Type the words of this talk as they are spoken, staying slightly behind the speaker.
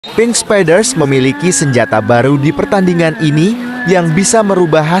Pink Spiders memiliki senjata baru di pertandingan ini yang bisa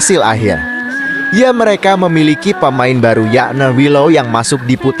merubah hasil akhir. Ya, mereka memiliki pemain baru yakni Willow yang masuk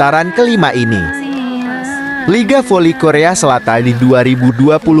di putaran kelima ini. Liga Voli Korea Selatan di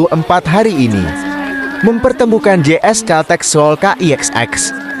 2024 hari ini mempertemukan GS Caltex Seoul KIXX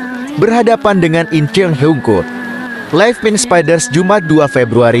berhadapan dengan Incheon Hyungkook. Live Pink Spiders Jumat 2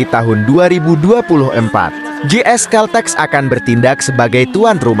 Februari tahun 2024. GS Caltex akan bertindak sebagai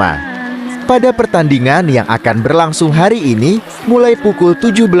tuan rumah pada pertandingan yang akan berlangsung hari ini mulai pukul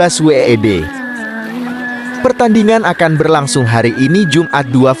 17 WIB. Pertandingan akan berlangsung hari ini Jumat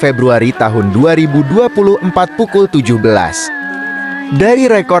 2 Februari tahun 2024 pukul 17. Dari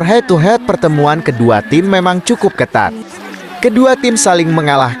rekor head-to-head pertemuan kedua tim memang cukup ketat. Kedua tim saling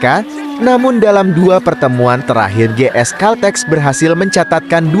mengalahkan, namun dalam dua pertemuan terakhir GS Caltex berhasil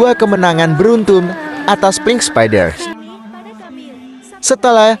mencatatkan 2 kemenangan beruntun atas Pink Spiders.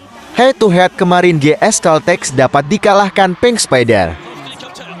 Setelah head-to-head kemarin GS Caltex dapat dikalahkan Pink Spider.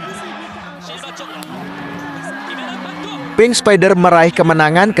 Pink Spider meraih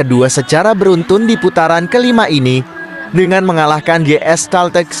kemenangan kedua secara beruntun di putaran kelima ini dengan mengalahkan GS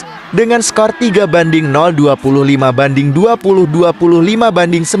Caltex dengan skor 3-0, 25-20,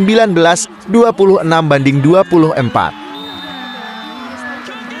 20-25-19, 26-24.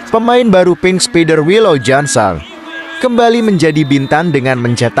 Pemain baru Pink Spider Willow Johnson kembali menjadi bintang dengan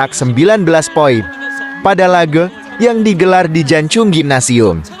mencetak 19 poin pada laga yang digelar di Janchung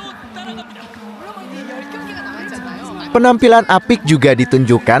Gymnasium. Penampilan apik juga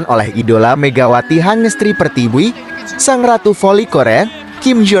ditunjukkan oleh idola Megawati Hangestri Pertiwi, sang ratu voli Korea,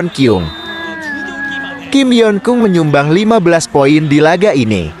 Kim Yeon-kyung. Kim Yeon-kyung menyumbang 15 poin di laga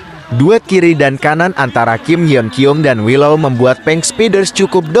ini. Duet kiri dan kanan antara Kim Yeon-kyung dan Willow membuat Pink Spiders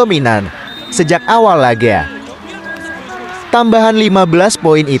cukup dominan sejak awal laga. Tambahan 15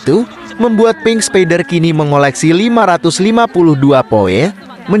 poin itu membuat Pink Spider kini mengoleksi 552 poin,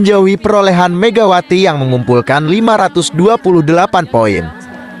 menjauhi perolehan Megawati yang mengumpulkan 528 poin.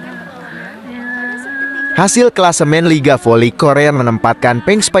 Hasil klasemen Liga Voli Korea menempatkan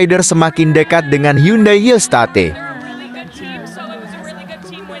Pink Spider semakin dekat dengan Hyundai Hyundai.